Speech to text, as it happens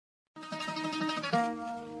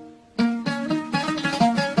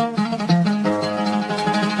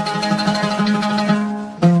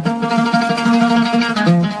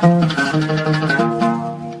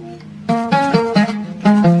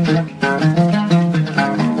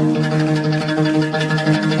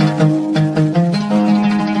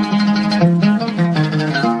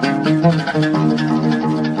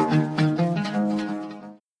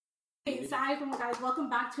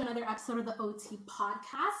episode of the OT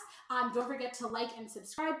podcast. Don't forget to like and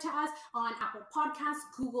subscribe to us on Apple Podcasts,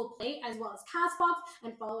 Google Play, as well as CastBox,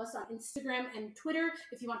 and follow us on Instagram and Twitter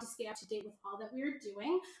if you want to stay up to date with all that we are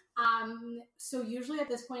doing. So usually at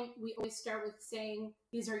this point, we always start with saying,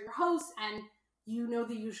 these are your hosts, and you know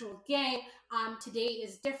the usual gang. Today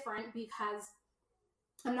is different because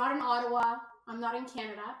I'm not in Ottawa, I'm not in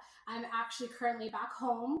Canada, I'm actually currently back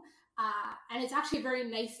home. And it's actually a very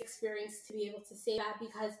nice experience to be able to say that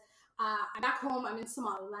because I'm back home, I'm in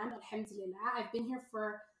Somaliland, alhamdulillah. I've been here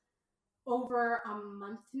for over a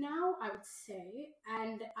month now, I would say.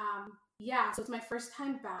 And so it's my first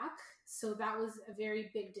time back. So that was a very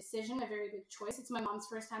big decision, a very big choice. It's my mom's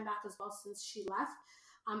first time back as well since she left.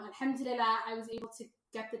 Alhamdulillah, I was able to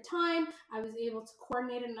get the time, I was able to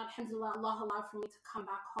coordinate it, and alhamdulillah, Allah allowed for me to come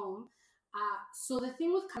back home. So the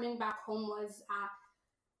thing with coming back home was,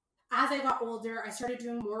 as I got older, I started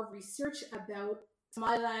doing more research about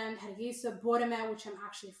Somaliland, Hargeisa, Borama, which I'm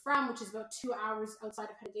actually from, which is about 2 hours outside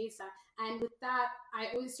of Hargeisa. And with that,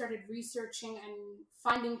 I always started researching and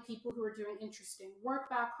finding people who are doing interesting work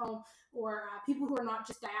back home, or people who are not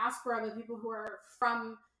just diaspora, but people who are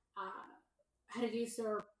from Hargeisa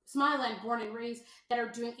or Somaliland, born and raised, that are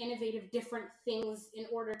doing innovative, different things in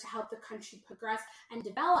order to help the country progress and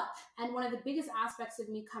develop. And one of the biggest aspects of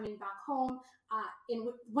me coming back home,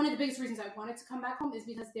 one of the biggest reasons I wanted to come back home is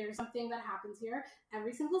because there's something that happens here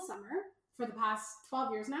every single summer for the past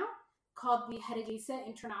 12 years now called the Hargeisa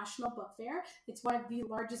International Book Fair. It's one of the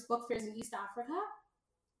largest book fairs in East Africa.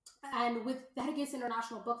 And with the Hargeisa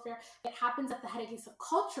International Book Fair, it happens at the Hargeisa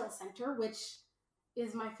Cultural Center, which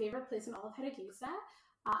is my favorite place in all of Hargeisa.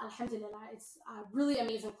 Alhamdulillah, it's a really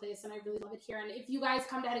amazing place and I really love it here. And if you guys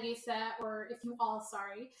come to Hargeisa, or if you all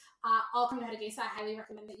come to Hargeisa, I highly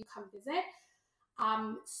recommend that you come visit.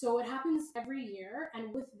 So it happens every year,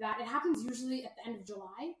 and with that, it happens usually at the end of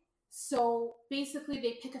July. So basically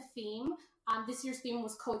they pick a theme. This year's theme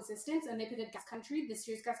was coexistence, and they pick a guest country. This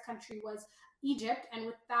year's guest country was Egypt, and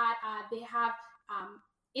with that, they have,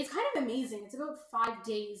 it's kind of amazing. It's about 5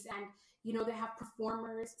 days, and they have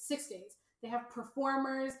performers, 6 days. They have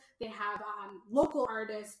performers, they have local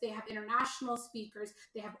artists, they have international speakers,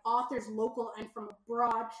 they have authors local and from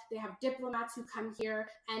abroad, they have diplomats who come here,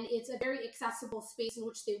 and it's a very accessible space in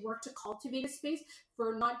which they work to cultivate a space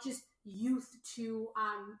for not just youth to,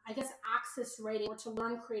 access writing or to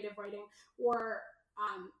learn creative writing, or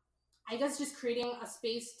just creating a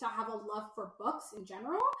space to have a love for books in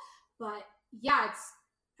general. But yeah, it's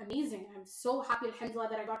amazing. I'm so happy, alhamdulillah,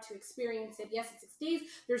 that I got to experience it. Yes, it's 6 days.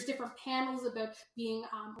 There's different panels about being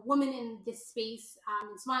a woman in this space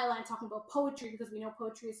in Somaliland, talking about poetry, because we know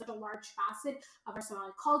poetry is such a large facet of our Somali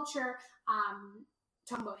culture,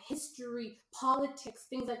 talking about history, politics,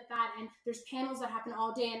 things like that. And there's panels that happen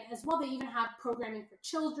all day. And as well, they even have programming for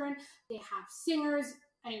children. They have singers.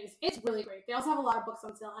 Anyways, it's really great. They also have a lot of books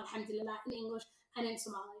on sale, alhamdulillah, in English and in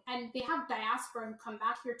Somali. And they have diaspora who come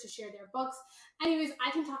back here to share their books. Anyways,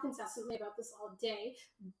 I can talk incessantly about this all day,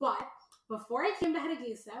 but before I came to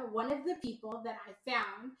Hargeisa, one of the people that I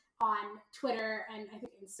found on Twitter and I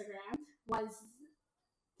think Instagram was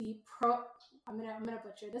I'm gonna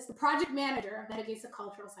butcher this, the project manager of the Hargeisa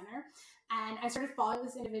Cultural Center. And I started following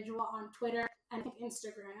this individual on Twitter and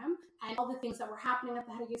Instagram, and all the things that were happening at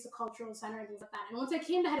the Hargeisa Cultural Center and things like that. And once I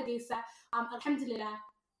came to Hargeisa, alhamdulillah,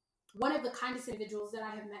 one of the kindest individuals that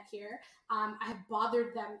I have met here, I have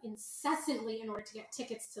bothered them incessantly in order to get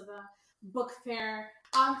tickets to the book fair.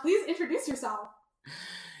 Please introduce yourself.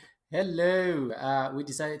 Hello. We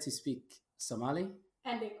decided to speak Somali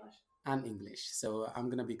and English. So I'm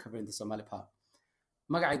going to be covering the Somali part.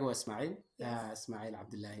 magacaygu waa Ismaaciil, Ismaaciil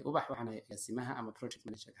Cabdillaahi Ubax, waxaana agaasimaha ama project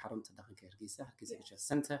manager xarunta dhaqanka Hargeysa Cultural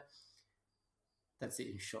Center. That's it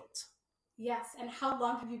in short. Yes, and how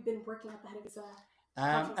long have you been working at the Hargeisa?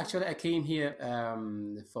 Actually, I came here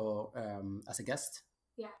for as a guest.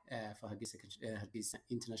 For Hargeisa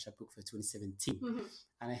International Book Fair 2017,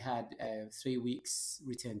 and I had 3 weeks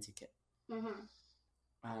return ticket.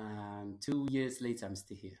 And 2 years later, I'm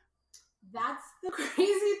still here. That's the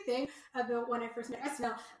crazy thing about when I first met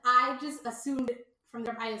Esmail. I just assumed from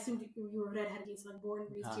there, I assumed you were red Hargeisa, like born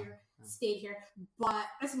and raised here, stayed here. But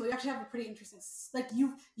Esmail, you actually have a pretty interesting, like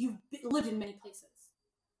you've lived in many places.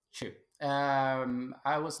 True.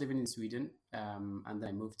 I was living in Sweden, and then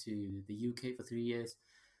I moved to the UK for 3 years,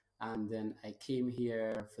 and then I came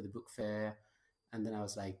here for the book fair, and then I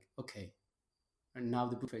was like, okay, and now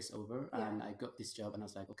the book fair is over, and I got this job, and I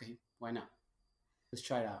was like, okay, why not? Let's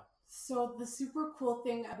try it out. So the super cool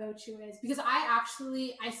thing about you is, because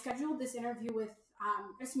I scheduled this interview with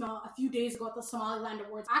Ismail a few days ago at the Somaliland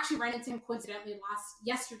Awards. I actually ran into him coincidentally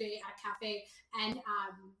yesterday at a cafe, and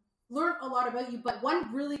learned a lot about you, but one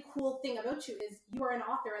really cool thing about you is you are an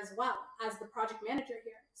author as well as the project manager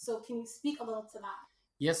here. So can you speak a little to that?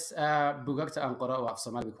 Yes, buugaagta aan qoro oo af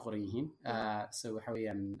Soomaali bay ku qoran yihiin. So waxa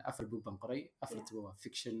weeyaan 4 buug baan qoray. 4 waa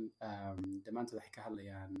fiction. Dhammaantood waxay ka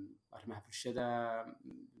hadlayaan arrimaha bulshada,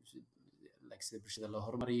 like sida bulshada loo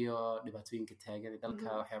horumariyo, dhibaatooyinka taagan ee dalka,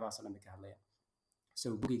 waxyaabahaas oo dhan bay ka hadlayaan. So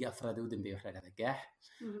buugayga afraad u dambeeyay waxa la yidhahdaa Gaax.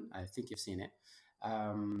 I think you've seen it.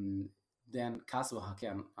 Then kaas waa halkii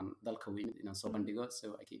aan dalka weyn inaan soo bandhigo. So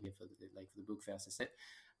I came here for the book fair, as I said.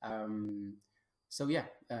 So yeah,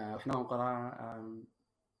 waxna waan qoraa.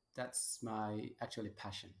 That's my actually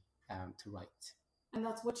passion, to write. And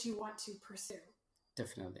that's what you want to pursue.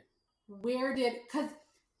 Definitely. Because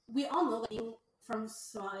we all know that being from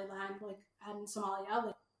Somaliland, like, and Somalia,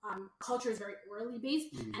 like, culture is very orally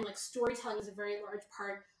based, and like storytelling is a very large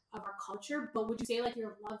part of our culture. But would you say like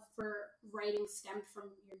your love for writing stemmed from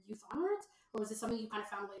your youth onwards, or was it something you kind of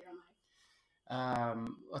found later in life?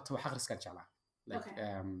 Like,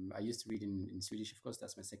 I used to read in Swedish, of course.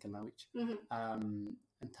 That's my second language. And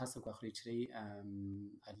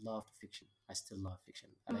I loved fiction. I still love fiction.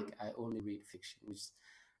 Like, I only read fiction, which is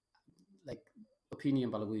like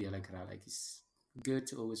opinion, like it's good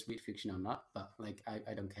to always read fiction or not, but like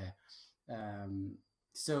I don't care.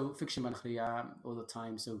 So fiction all the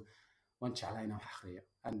time. So one challenge,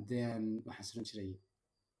 and then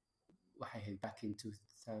back in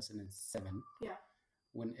 2007,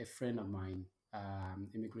 when a friend of mine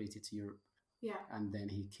immigrated to Europe. And then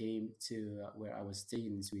he came to where I was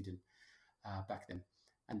staying in Sweden back then.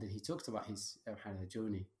 And then he talked about his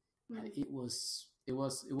journey. And it was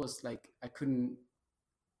like,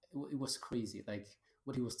 it was crazy. Like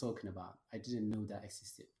what he was talking about, I didn't know that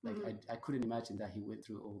existed. Like I couldn't imagine that he went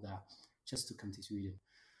through all that just to come to Sweden.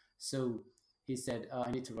 So he said,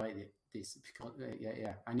 I need to write this because,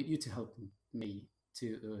 I need you to help me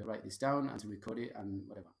to write this down and to record it and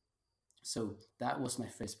whatever. So that was my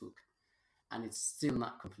first book, and it's still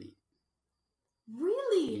not complete.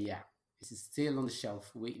 Really? Yeah, it's still on the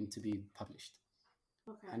shelf waiting to be published.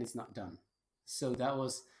 Okay. And it's not done. So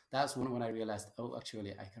that's when I realized, oh,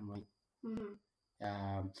 actually I can write.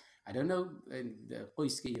 I don't know, the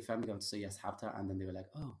qoyska family got to say yes, and then they were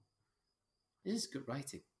like, oh, this is good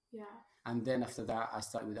writing. Yeah. And then after that, I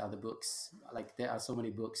started with other books. Like there are so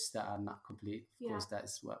many books that are not complete. Of course,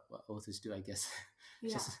 that's what authors do, I guess.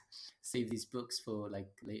 Just save these books for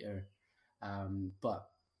like later.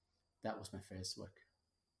 But that was my first work,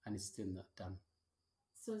 and it's still not done.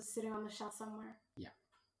 So it's sitting on the shelf somewhere. Yeah.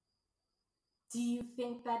 Do you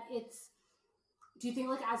think like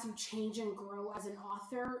as you change and grow as an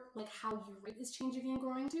author, like how you write is changing and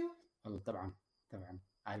growing too? طبعا.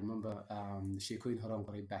 I remember sheekooyin hore aan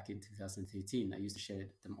qoray back in 2013. I used to share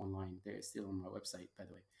them online. They're still on my website, by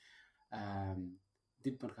the way.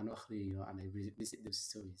 Dib markaan u akhriyo and I revisit those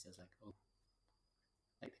stories, I was like, oh,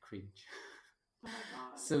 like the cringe. Oh my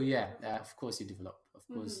God. So of course you develop. Of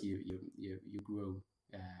course you grow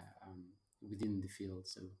within the field.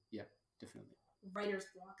 So yeah, definitely. Writer's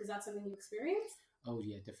block, is that something you experience? Oh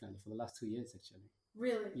yeah, definitely. For the last 2 years, actually.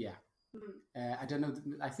 Really? Yeah. I don't know.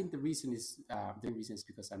 I think the reason is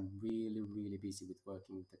because I'm really, really busy with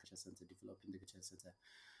working with the Culture Center, developing the Culture Center,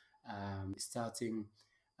 starting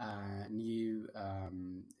new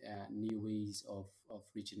ways of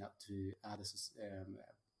reaching out to other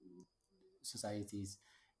societies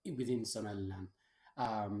within Somaliland.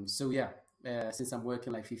 Since I'm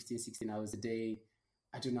working like 15, 16 hours a day,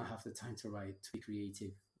 I do not have the time to write, to be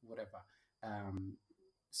creative, whatever.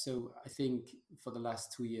 So I think for the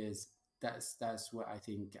last 2 years, that's where I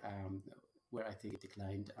think it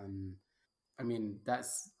declined, and I mean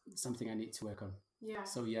that's something I need to work on. Yeah.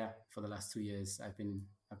 So for the last 2 years, I've been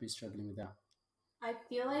struggling with that. I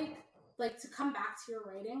feel like to come back to your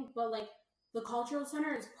writing, but like the Cultural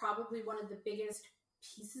Center is probably one of the biggest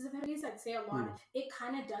pieces of Hargeisa. I'd say a lot. It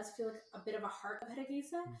kind of does feel like a bit of a heart of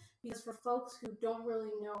Hargeisa, because for folks who don't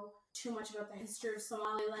really know too much about the history of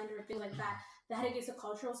Somaliland or things like that, the Hargeisa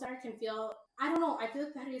Cultural Center can feel, I don't know, I feel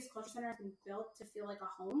like the Hargeisa Cultural Center has been built to feel like a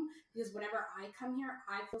home, because whenever I come here,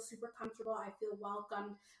 I feel super comfortable, I feel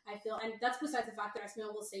welcomed, and that's besides the fact that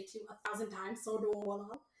Ismail will say to 1,000 times, so do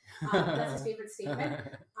Wala. That's his favorite statement.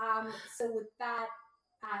 So with that,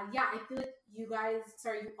 I feel like you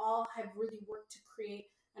all have really worked to create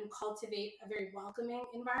and cultivate a very welcoming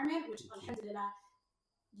environment, which alhamdulillah,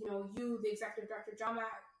 you, the executive director, Jama,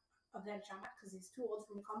 of that Jama, because he's too old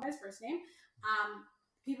for me to call him by his first name,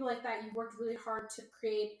 people like that, you worked really hard to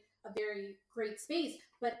create a very great space.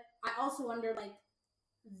 But I also wonder, like,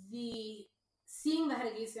 the seeing the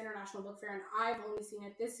Hargeisa International Book Fair, and I've only seen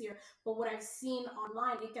it this year, but what I've seen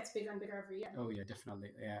online, it gets bigger and bigger every year. Oh yeah,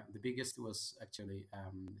 definitely. Yeah, the biggest was actually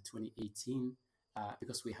 2018.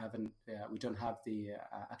 Because we don't have the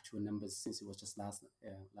actual numbers since it was just last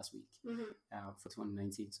week for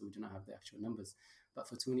 2019, so we do not have the actual numbers. But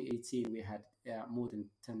for 2018, we had more than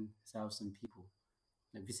 10,000 people,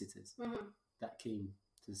 like visitors, that came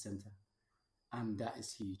to the center, and that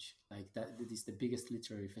is huge. Like that, it is the biggest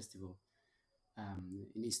literary festival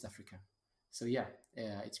in East Africa. So yeah,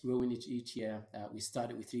 it's growing each year. We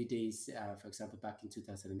started with 3 days, for example, back in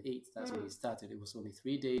 2008. That's when we started. It was only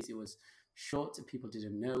 3 days. It was short. People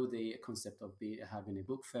didn't know the concept of having a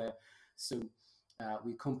book fair. So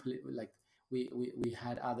we completely we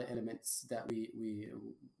had other elements that we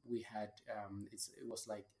had. It was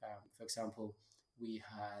like, for example, we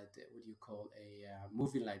had what you call a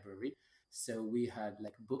moving library. So we had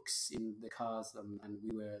like books in the cars, and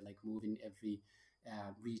we were like moving every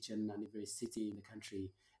region and every city in the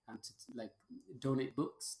country, and to like donate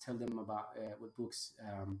books, tell them about what books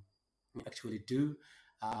we actually do.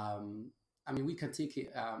 I mean, we can take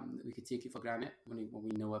it for granted when we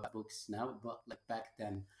know about books now, but like back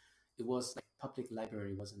then, it was like public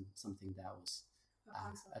library wasn't something that was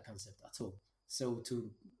a concept at all. So to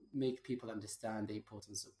make people understand the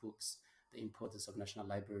importance of books, the importance of national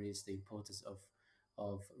libraries, the importance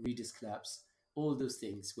of readers clubs, all those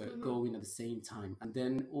things were going at the same time, and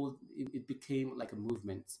then it became like a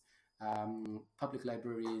movement. Public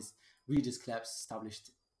libraries, readers clubs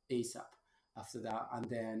established ASAP after that, and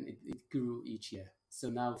then it grew each year. So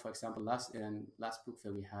now, for example, last book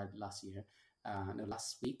fair we had last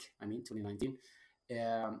week, 2019,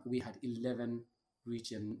 we had 11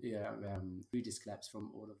 readers clubs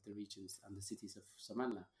from all of the regions and the cities of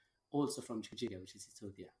Somaliland, also from Jigjiga, which is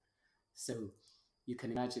Ethiopia. So you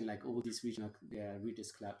can imagine like all these regional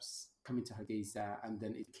readers clubs coming to Hargeisa, and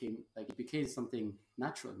then it became something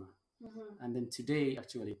natural now. And then today,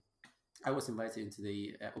 actually, I was invited into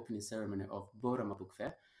the opening ceremony of Borama Book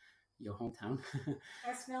Fair, your hometown.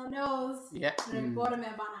 Esmail knows. Yeah.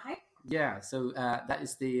 Borama Banahai. Yeah. So that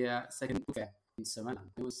is the second book fair in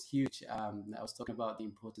Somaliland. It was huge. I was talking about the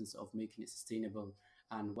importance of making it sustainable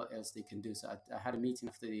and what else they can do. So I had a meeting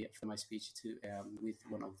after my speech with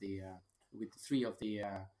three of the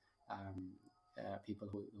people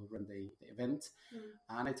who run the event,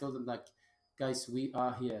 and I told them, like, guys, we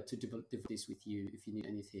are here to develop this with you if you need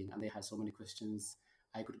anything. And they had so many questions.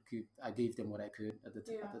 I gave them what I could at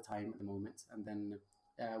the time, at the moment, and then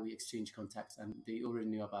we exchanged contacts, and they already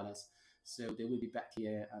knew about us. So they will be back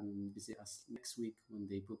here and visit us next week when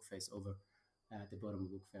the book fair is over, the Borama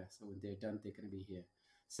Book Fair. So when they're done, they're gonna be here.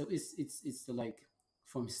 So it's like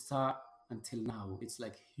from start until now, it's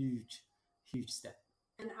like huge step.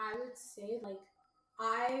 And I would say, like,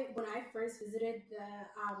 when I first visited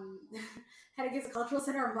the Hargeisa Cultural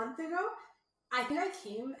Center a month ago, I think I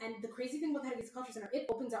came, and the crazy thing with Hargeisa Cultural Center, it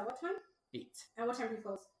opens at what time? 8. And what time do you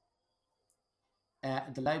close?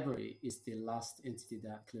 The library is the last entity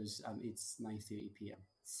that closes, and it's 9:30 p.m.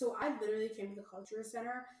 So I literally came to the Cultural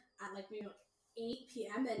Center at like maybe 8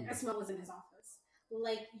 p.m. and Esmail was in his office.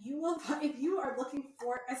 Like, if you are looking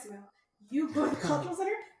for Esmail, you go to the Cultural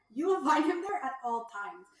Center, you will find him there at all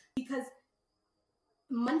times, because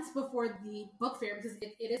months before the book fair, because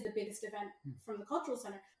it is the biggest event from the Cultural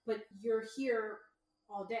Center, but you're here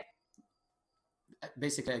all day.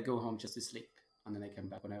 Basically, I go home just to sleep, and then I come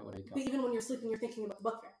back when I go. But even when you're sleeping, you're thinking about the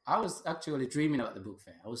book fair. I was actually dreaming about the book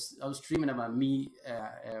fair. I was dreaming about me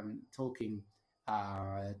talking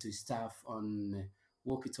to staff on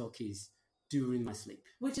walkie-talkies during my sleep.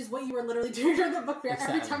 Which is what you were literally doing during the book fair.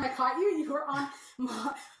 Exactly. Every time I caught you, you were on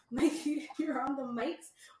you were on the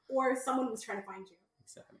mics, or someone was trying to find you.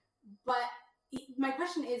 Exactly. But my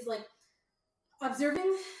question is, like,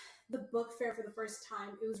 observing the book fair for the first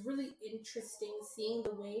time, it was really interesting seeing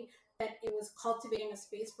the way that it was cultivating a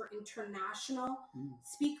space for international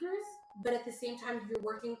speakers, but at the same time, you're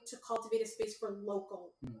working to cultivate a space for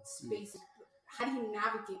local spaces. How do you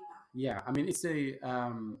navigate that? Yeah, I mean, it's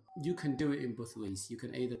you can do it in both ways. You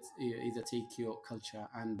can either take your culture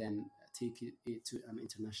and then take it to an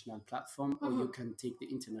international platform, or you can take the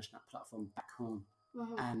international platform back home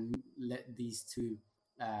and let these two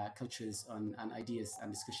cultures and ideas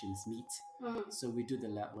and discussions meet. So we do the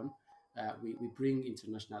latter one. We bring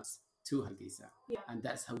internationals to Hargeisa, and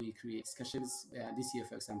that's how we create discussions. This year,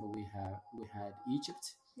 for example, we had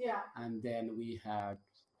Egypt, and then we had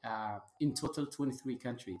in total 23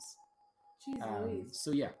 countries.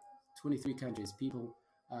 So 23 countries, people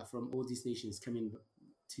from all these nations coming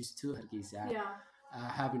to Hargeisa,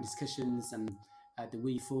 having discussions and the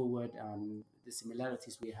way forward, the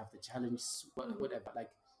similarities we have, the challenges, whatever. Like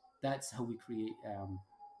that's how we create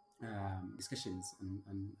discussions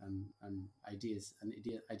and ideas, and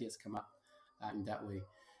ideas come up in that way.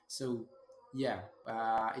 So yeah,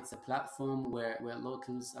 it's a platform where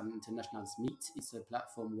locals and internationals meet. It's a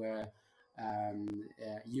platform where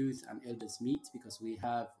youth and elders meet, because we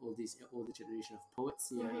have all the generation of poets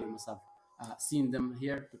here. You must have seen them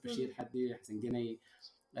here. Bashir Haddi, Hassan Ginay,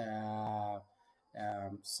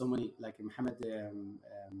 so many, like Muhammad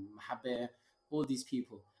Mahabbe, all these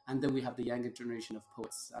people. And then we have the younger generation of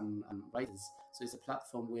poets and writers. So it's a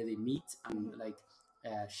platform where they meet and like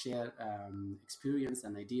share experience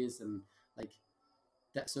and ideas, and like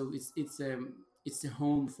that. So it's a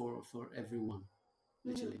home for everyone,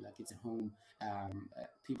 literally. Like it's a home.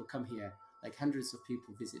 People come here, like hundreds of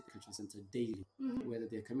people visit the cultural center daily, whether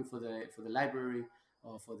they're coming for the library,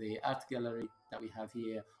 or for the art gallery that we have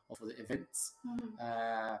here, or for the events.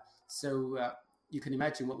 So you can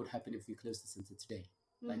imagine what would happen if we closed the center today.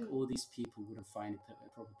 Like all these people wouldn't find a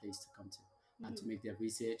proper place to come to and to make their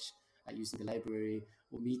research, using the library,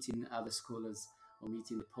 or meeting other scholars, or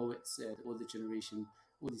meeting the poets, the older generation,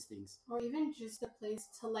 all these things. Or even just a place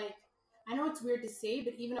to, like, I know it's weird to say,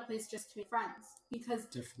 but even a place just to make friends. Because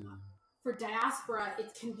definitely, for diaspora,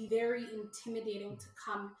 it can be very intimidating to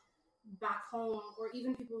come back home, or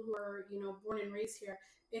even people who are, born and raised here.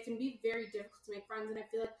 It can be very difficult to make friends. And I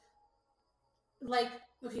feel like,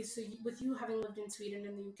 okay, so with you having lived in Sweden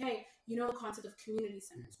and the UK, you know the concept of community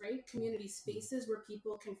centers, right? Community spaces where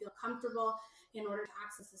people can feel comfortable in order to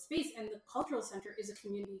access the space. And the cultural center is a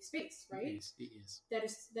community space, right? It is.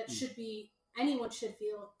 That should be, anyone should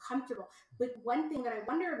feel comfortable. But one thing that I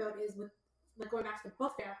wonder about is, with, like, going back to the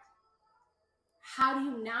book fair, how do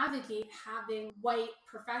you navigate having white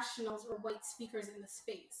professionals or white speakers in the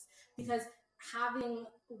space? Because having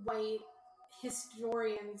white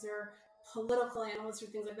historians or political analysts or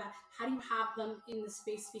things like that, how do you have them in the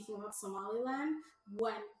space speaking about Somaliland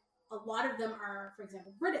when a lot of them are, for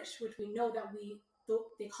example, British, which we know that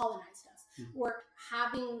they colonized us, or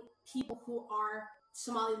having people who are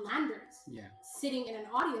Somalilanders sitting in an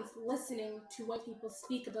audience listening to white people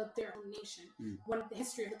speak about their own nation, when the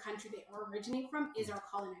history of the country they originate from is our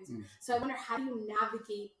colonizer. So I wonder, how do you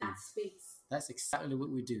navigate that space? That's exactly what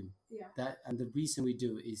we do. And the reason we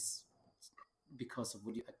do is because of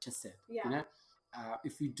what you just said.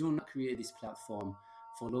 If we do not create this platform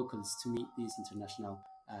for locals to meet these international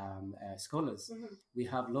scholars, we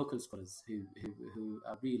have local scholars who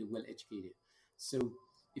are really well educated. So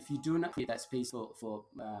if you do not create that space for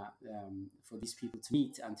these people to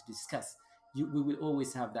meet and to discuss, we will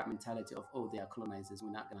always have that mentality of, oh, they are colonizers.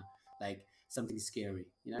 We're not gonna, like, something scary,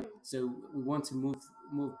 So we want to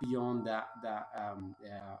move beyond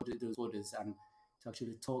those borders, and to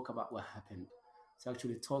actually talk about what happened, to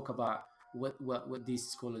actually talk about what these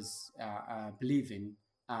scholars believe in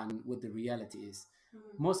and what the reality is.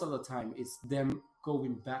 Most of the time, it's them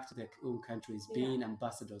going back to their own countries, being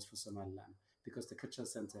ambassadors for Somaliland, because the Cultural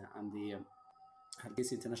Center and the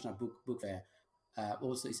Hargeisa International Book Fair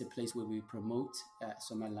also is a place where we promote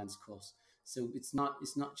Somaliland's cause. So it's not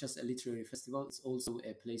just a literary festival; it's also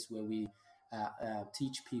a place where we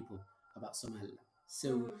teach people about Somaliland.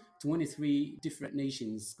 So 23 different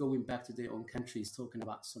nations going back to their own countries talking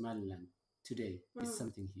about Somaliland today is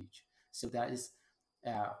something huge. So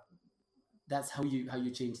that's how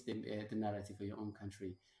you change the narrative for your own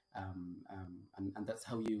country, and that's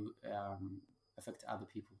how you affect other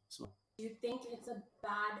people as well. Do you think it's a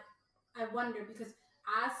bad? I wonder, because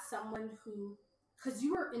as someone because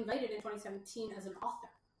you were invited in 2017 as an author.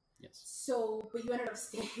 Yes. So, but you ended up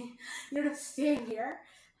staying. You ended up staying here,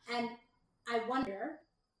 and I wonder,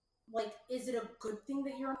 like, is it a good thing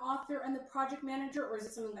that you're an author and the project manager, or is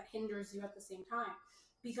it something that hinders you at the same time?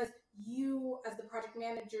 Because you, as the project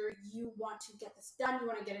manager, you want to get this done. You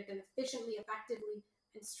want to get it done efficiently, effectively,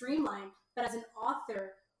 and streamlined. But as an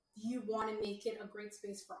author, you want to make it a great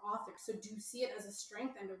space for authors. So do you see it as a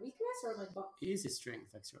strength and a weakness, or like both? It is a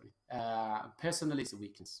strength, actually. Personally, it's a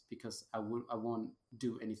weakness, because I won't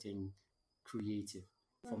do anything creative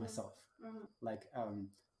for myself. Like,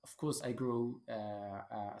 of course, I grow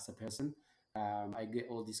as a person. I get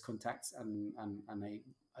all these contacts, and I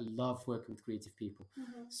love working with creative people.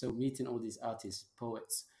 So meeting all these artists,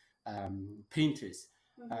 poets, painters,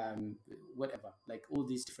 whatever, like all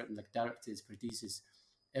these different, like, directors, producers,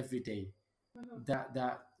 every day.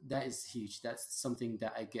 That is huge. That's something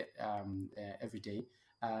that I get every day.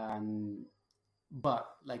 But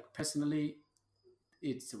like, personally,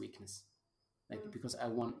 it's a weakness. Like, because I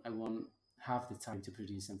won't have the time to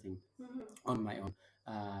produce something on my own,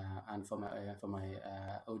 and for my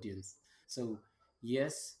audience. So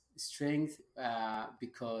yes, strength,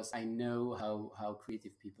 because I know how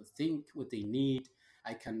creative people think, what they need.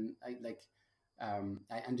 I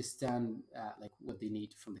understand like what they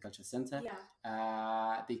need from the culture center.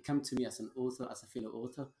 Yeah. They come to me as an author, as a fellow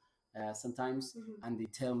author, sometimes, Mm-hmm. and they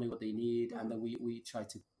tell me what they need, and Mhm. then we try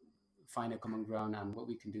to find a common ground and what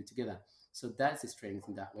we can do together. So that's a strength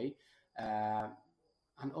in that way. Uh,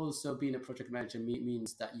 and also being a project manager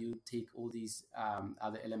means that you take all these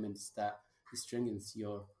other elements that strengthens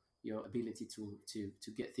your ability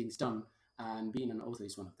to get things done, and being an author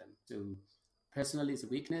is one of them. So personally it's a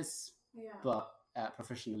weakness, Yeah. but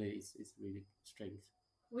professionally it's really strength.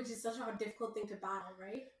 Which is such a difficult thing to battle,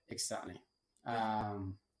 right? Exactly.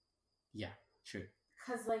 Yeah, sure.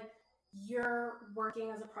 Because like you're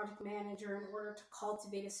working as a project manager in order to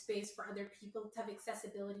cultivate a space for other people to have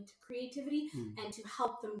accessibility to creativity and to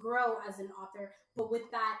help them grow as an author, but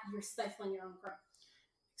with that you're stifling your own growth.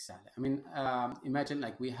 Exactly. I mean, imagine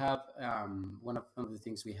like we have one of the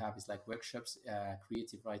things we have is like workshops,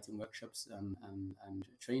 creative writing workshops, and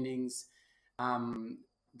trainings.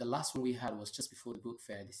 The last one we had was just before the book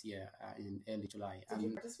fair this year, in early July. Did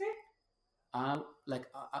you participate?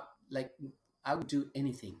 Like I would do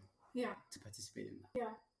anything Yeah. to participate in that.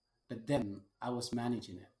 Yeah. But then I was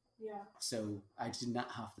managing it, Yeah. so I did not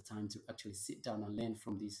have the time to actually sit down and learn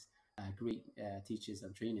from these great teachers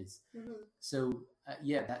and trainers. Mm-hmm. So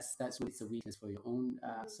yeah, that's what it's a weakness for your own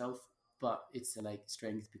self, but it's a like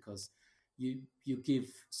strength because you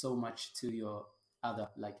give so much to your other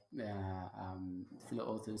like fellow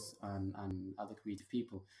authors and other creative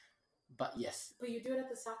people. But yes, But you do it at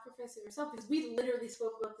the sacrifice of yourself, because we literally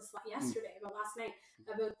spoke about this yesterday, about last night,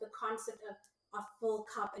 about the concept of a full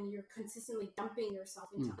cup, and you're consistently dumping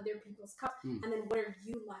yourself into other people's cups, and then what are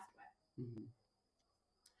you left with?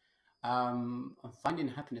 I'm finding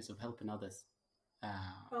happiness of helping others.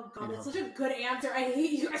 Oh god, that's such a good answer. I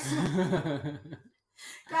hate you guys.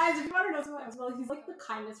 Guys, if you want to know someone as well, he's like the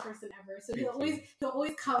kindest person ever. So he'll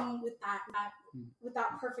always come with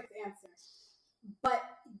that perfect answer. But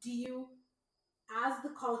do you, as the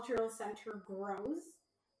cultural center grows,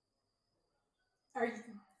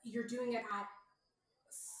 you're doing it at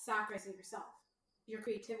sacrificing yourself, your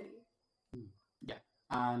creativity? Yeah,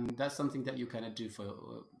 and that's something that you cannot do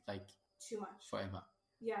for like too much forever.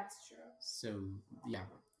 Yeah, it's true. So yeah,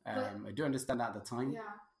 I do understand that at the time.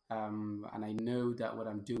 Yeah. And I know that what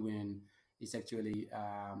I'm doing is actually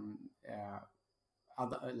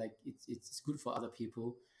other like it's good for other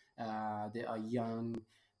people. They are young,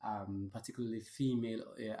 particularly female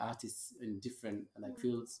artists in different like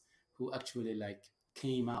fields who actually like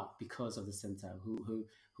came out because of the center,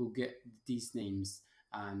 who get these names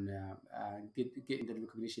and getting the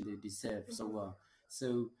recognition they deserve so well.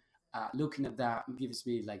 So looking at that gives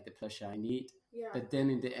me like the pleasure I need. Yeah. But then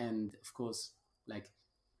in the end, of course, like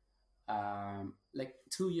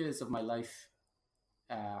 2 years of my life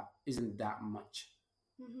isn't that much.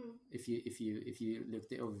 If you look at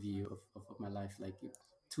the overview of my life, like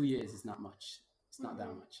 2 years is not much. It's not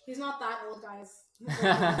that much. He's not that old, guys.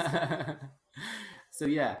 So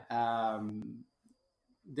yeah,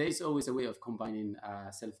 there is always a way of combining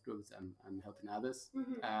self-growth and helping others.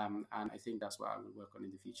 And I think that's what I will work on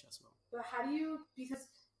in the future as well. But how do you, because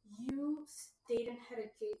you stayed in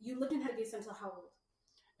Harrogate, you lived in Harrogate until how old?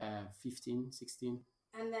 15, 16.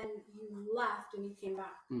 And then you left and you came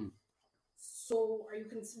back. So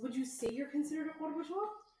would you say you're considered a Quad-Quechua?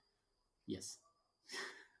 Yes.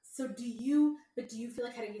 So do you feel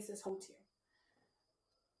like Harrogate is home to you?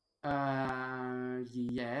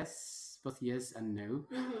 Yes, both yes and no.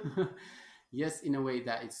 Yes, in a way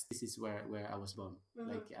that this is where I was born.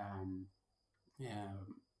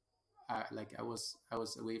 I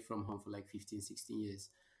was away from home for like 15, 16 years,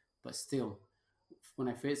 but still, when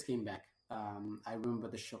I first came back, I remember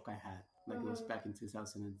the shock I had. Like it was back in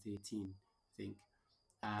 2013, I think,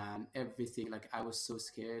 and everything. Like I was so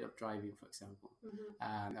scared of driving, for example,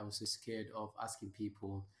 and I was so scared of asking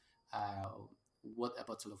people what a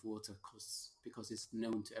bottle of water costs, because it's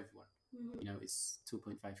known to everyone. You know, it's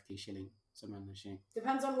 2.5k shilling.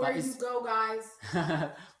 Depends on where you go, guys.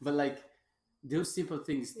 But like those simple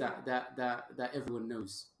things that everyone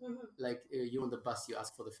knows. Like you on the bus, you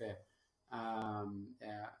ask for the fare,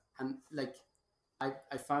 and like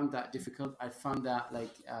I found that difficult. I found that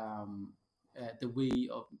like the way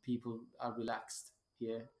of people are relaxed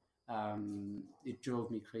here. It drove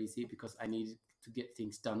me crazy because I needed to get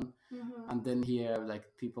things done. And then here,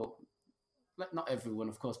 like people, like not everyone,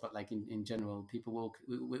 of course, but like in general, people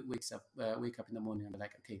wake up in the morning and be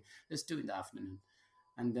like, okay, let's do it in the afternoon.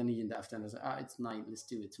 And then in the afternoon, I was like, it's night, let's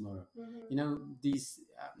do it tomorrow. You know, these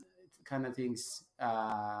kind of things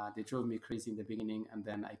they drove me crazy in the beginning, and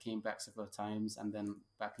then I came back several times, and then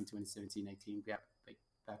back in 2017 I came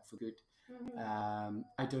back for good.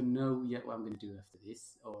 I don't know yet what I'm going to do after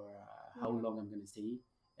this, or how long I'm going to stay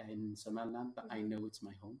in Somaliland, but I know it's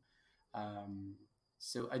my home.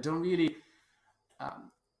 So I don't really,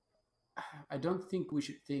 I don't think we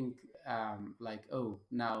should think like, oh,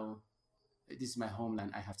 now this is my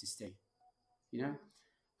homeland, I have to stay. You know,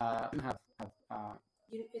 I don't have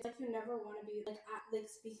it's like you never want to be like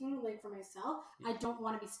speaking like for myself. I don't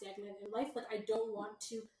want to be stagnant in life. Like I don't want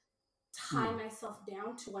to tie myself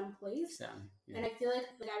down to one place. Yeah. And I feel like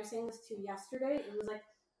I was saying this to you yesterday. It was like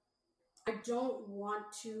I don't want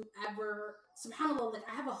to ever, subhanAllah, like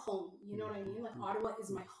I have a home. You know what I mean? Like Ottawa is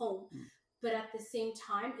my home. But at the same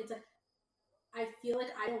time, it's like I feel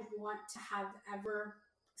like I don't want to have ever.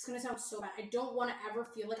 It's going to sound so bad. I don't want to ever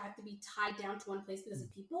feel like I have to be tied down to one place because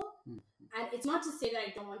of people. And it's not to say that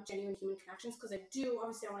I don't want genuine human connections, because I do.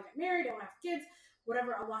 Obviously, I want to get married. I want to have kids.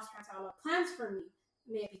 Whatever Allah subhanahu wa ta'ala plans for me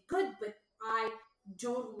may be good, but I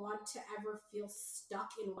don't want to ever feel stuck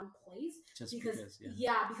in one place. Just because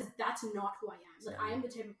that's not who I am. Like I am the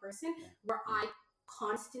type of person where I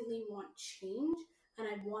constantly want change, and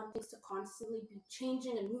I want things to constantly be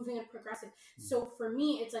changing and moving and progressive. So for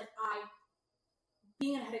me, it's like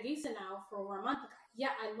being in Hargeisa now for over a month,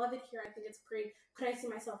 I love it here. I think it's great. Could I see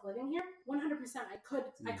myself living here? 100%. I could.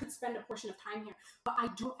 I could spend a portion of time here, but I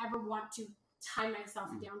don't ever want to tie myself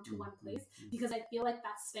down to one place, because I feel like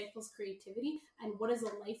that stifles creativity. And what is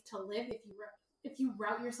a life to live if you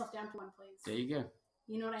route yourself down to one place? There you go.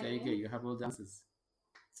 You know what I mean? There you go. You have all the answers.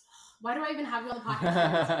 Why do I even have you on the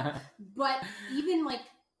podcast? But even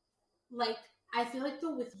like I feel like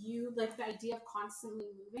though with you, like the idea of constantly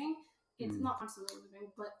moving. It's not constantly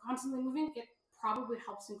moving, but constantly moving, it probably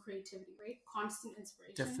helps in creativity, right? Constant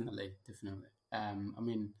inspiration. Definitely. I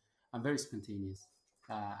mean, I'm very spontaneous.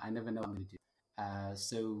 I never know what I'm going to do.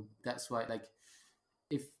 So that's why, like,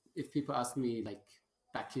 if people ask me, like,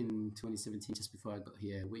 back in 2017, just before I got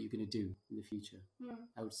here, what are you going to do in the future?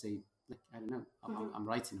 I would say, like, I don't know. I'm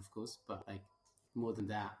writing, of course, but, like, more than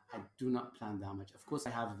that, I do not plan that much. Of course,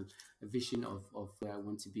 I have a vision of where I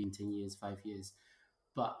want to be in 10 years, 5 years.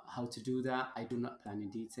 But how to do that, I do not plan in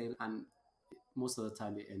detail, and most of the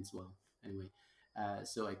time it ends well. Anyway,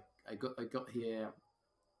 so I got here,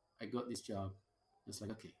 I got this job. I was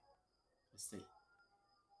like, okay, let's stay.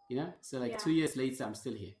 You know, so 2 years later, I'm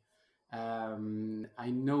still here. I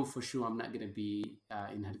know for sure I'm not gonna be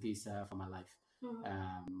in Hargeisa for my life,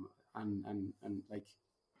 and like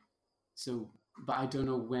so. But I don't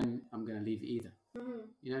know when I'm gonna leave either.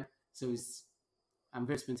 You know, so I'm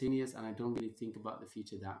very spontaneous, and I don't really think about the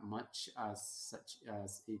future that much, as such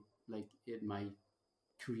as it might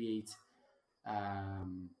create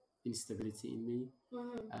instability in me,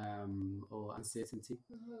 or uncertainty.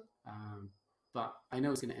 But I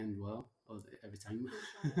know it's going to end well every time,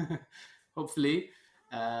 hopefully.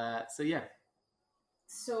 So yeah.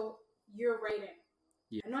 So you're writing,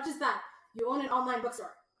 and not just that, you own an online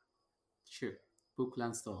bookstore. Sure,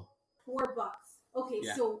 Bookland store. 4 books. Okay,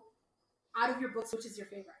 so out of your books, which is your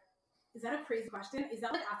favorite? Is that a crazy question? Is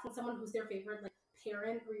that like asking someone who's their favorite, like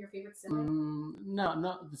parent or your favorite sibling? No,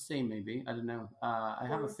 not the same. Maybe, I don't know. I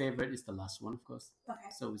have a favorite. It's the last one, of course. Okay.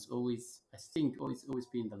 So it's always, I think, always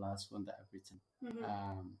been the last one that I've written.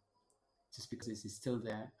 Just because it's still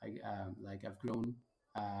there. I've grown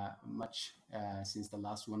much since the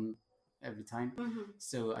last one every time.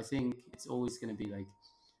 So I think it's always going to be like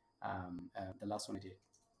the last one I did.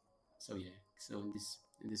 So yeah. So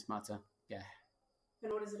in this matter. Yeah.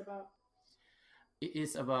 And what is it about? It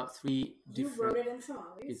is about 3 different... You wrote it in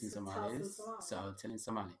Somali. It's in Somali. So I'll tell in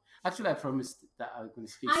Somali. Actually, I promised that I was going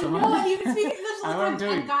to speak Somali. I know, you can speak English all the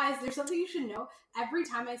time. And guys, there's something you should know. Every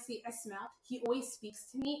time I see Ismail, he always speaks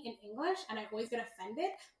to me in English, and I always get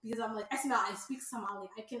offended because I'm like, Ismail, I speak Somali.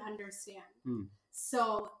 I can understand.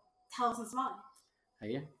 So tell us in Somali.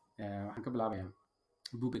 هيا waxaan ka bilaabayaa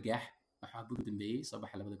buugga gaax waxaa buug dambeeyey soo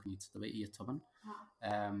baxay 2017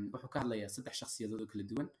 wuxuu ka hadlayaa 3 shakhsiyadood oo kala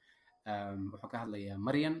duwan wuxuu ka hadlayaa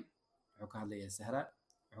Maryan wuxuu ka hadlayaa Sahra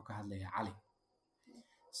wuxuu ka hadlayaa Cali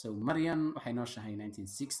so Maryan waxay nooshahay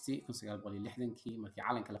 1960 markii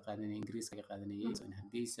calanka la qaadanayay Ingiriiska la qaadanayay so in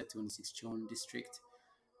Hargeysa 26 June district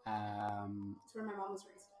it's where my mom was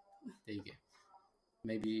raised. There you go.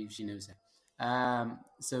 Maybe she knows that.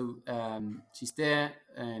 She's there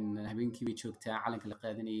and habeenkii bay joogtaa calanka la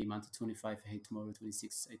qaadanayay maanta 25 ahay tomorrow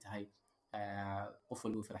 26 ay tahay qof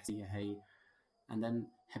walba faraxsan yahay and then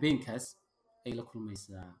habeenkaas ay la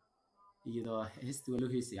kulmaysaa iyadoo heesta waa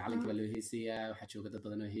loo heesaya calanka waa loo heesaya waxaa jooga dad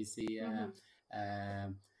badan oo heesaya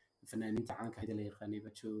fanaaniinta caanka ahayd ee la yaqaanay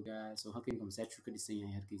baa jooga. So halkan inka masaajidku ka dhisan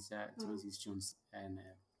yahay Hargeysa, Francis Jones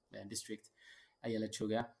district ayaa la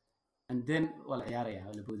joogaa. And then waa la ciyaaraya,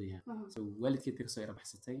 waa la boodaya. So waalidkeed bay kasoo yara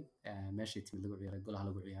baxsatay meeshay timid lagu ciyaaray, golaha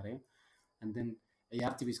lagu ciyaarayo. And then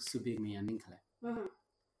ciyaartii bay isku soo beegmayaan nin kale.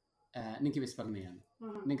 Ninkii bay isbarnayaan.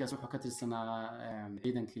 Ninkaas wuxuu ka tirsanaa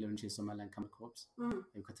ciidankii la oran jiray Somaliland Camel Corps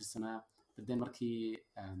ayuu ka tirsanaa. But then markii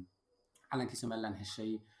calankii Somaliland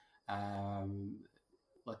heshay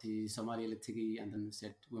waatii Soomaaliya la tegay, and then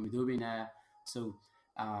said waa midoobeynaa. So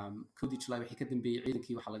kowdii July wixii ka dambeeyay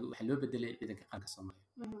ciidankii waxaa loo bedelay ciidanka qaranka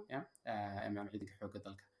Soomaaliya, ama ciidanka xoogga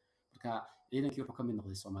dalka. Marka ciidankii wuxuu ka mid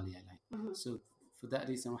noqday Soomaaliya ilahay. So for that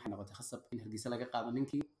reason waxay noqotay khasab in Hargeysa laga qaado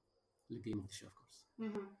ninkii la geeyo Muqdisho, of course.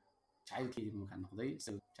 jacaylkeedii markaa noqday,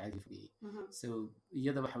 so jacaylkii fogayay. So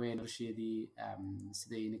iyada waxa weeye nolosheedii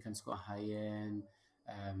siday ninkan isku ahaayeen,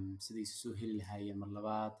 siday isu soo heli lahaayeen mar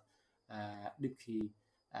labaad, dhibkii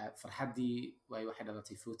farxaddii waxay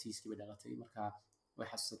dhalatay 40skii bay dhalatay. Marka way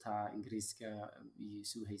xasuusataa Ingiriiska iyo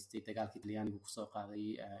isu haystay dagaalkii Talyaanigu kusoo qaaday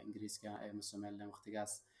Ingiriiska ama Somaliland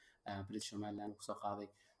waqtigaas, British Somaliland kusoo qaaday.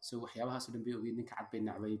 So waxyaabahaas oo dhan bay ogeyd. Ninka cad bay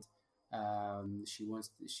nacbayd.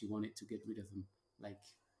 She wanted to get rid of them, like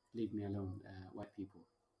leave me alone, white people,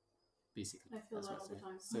 basically. I feel that all the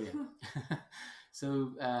time. So yeah. So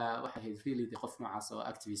waxay ahayd really the qof noocaas oo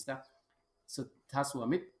activista. So taas waa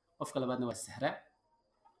mid. Qofka labaadna waa Sahra.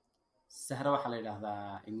 Sahra waxaa la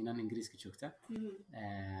yidhaahdaa inan Ingiriiska joogta.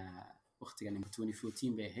 Waqtigan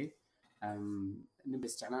 2014 bay ahayd. nin bay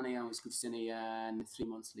isjeclaanayaan, way isku jirsanayaan.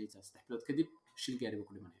 3 months later, 3 bilood kadib shil gaari buu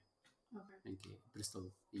ku dhimanaya. ninkii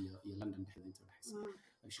Bristol iyo London dhexdeeda inta udhexaysa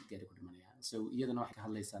ay shil gaari ku dhimanayaan. So iyadana waxay ka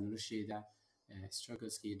hadlaysaa nolosheeda,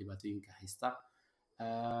 struggleska iyo dhibaatooyinka haysta.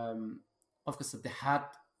 Qofka saddexaad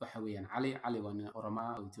waxa weeyaan Cali waa nin Oromo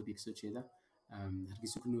oo Ethiopia kasoo jeeda.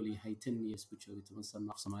 Hargeysa ku nool yahay 10 years buu joogay, 10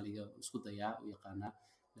 sano af Soomaaliga isku dayaa u yaqaanaa,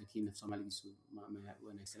 laakiin af Soomaaligiisu ma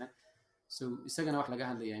wanaagsana. So isagana wax laga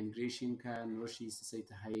hadlayaa immigrationka, noloshiisa say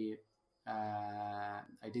tahay,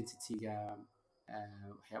 identityga,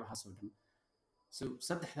 waxyaabahaas oo dhan. So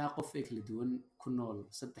saddexdaa qof ee kala duwan ku nool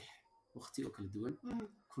saddex waqti oo kala duwan,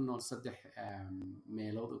 ku nool saddex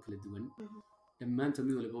meelood oo kala duwan. dhammaantood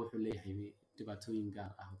mid waliba wuxuu leeyahay dhibaatooyin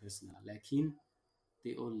gaar ah oo personal, laakiin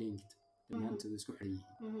they all linked. dhammaantood isku xiran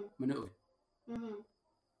yihiin, mana oga.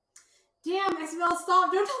 Damn, Ismail,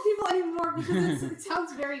 stop. Don't tell people anymore because it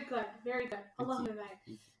sounds very good. Very good. Alhamdulillah.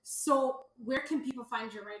 So where can people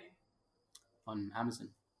find your writing? On Amazon.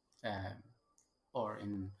 Or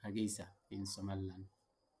in Hargeisa in Somaliland.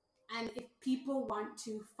 And if people want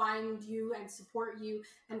to find you and support you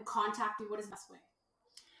and contact you, what is the best way?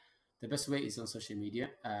 The best way is on social media.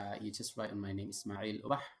 You just write on my name, Ismail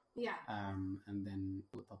Ubah. Yeah. And then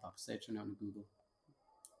it will pop up, search on Google.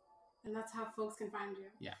 And that's how folks can find you.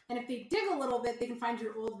 Yeah. And if they dig a little bit, they can find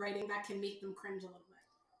your old writing that can make them cringe a little bit.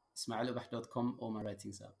 IsmailUbah.com, all my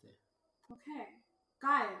writings out there. Okay.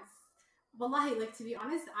 Guys, wallahi, like, to be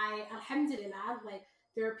honest, alhamdulillah, like,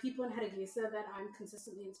 there are people in Hargeisa that I'm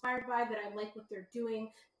consistently inspired by, that I like what they're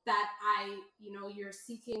doing, that you're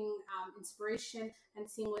seeking inspiration and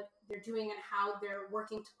seeing what they're doing and how they're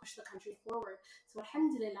working to push the country forward. So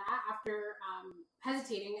alhamdulillah, after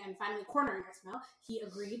hesitating and finally cornering Ismail, he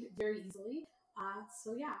agreed very easily.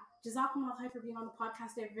 So yeah, jazakumullah khair for being on the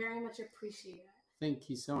podcast. I very much appreciate it. Thank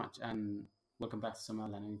you so much, and welcome back to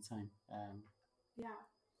Somaliland anytime. Yeah.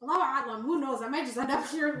 Allahu A'lam, who knows? I might just end up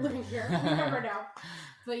here living here. You never know.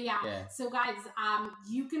 But yeah. So guys,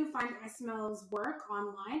 you can find Ismail's work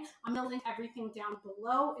online. I'm gonna link everything down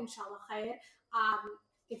below, inshallah khair.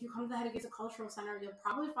 If you come to the Hargeisa Cultural Center, you'll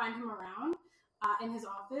probably find him around in his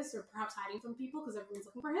office, or perhaps hiding from people because everyone's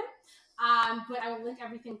looking for him. But I will link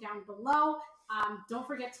everything down below. Don't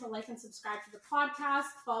forget to like and subscribe to the podcast.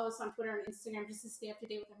 Follow us on Twitter and Instagram just to stay up to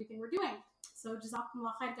date with everything we're doing. So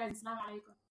jazakumullah khair, guys. Assalamu alaikum.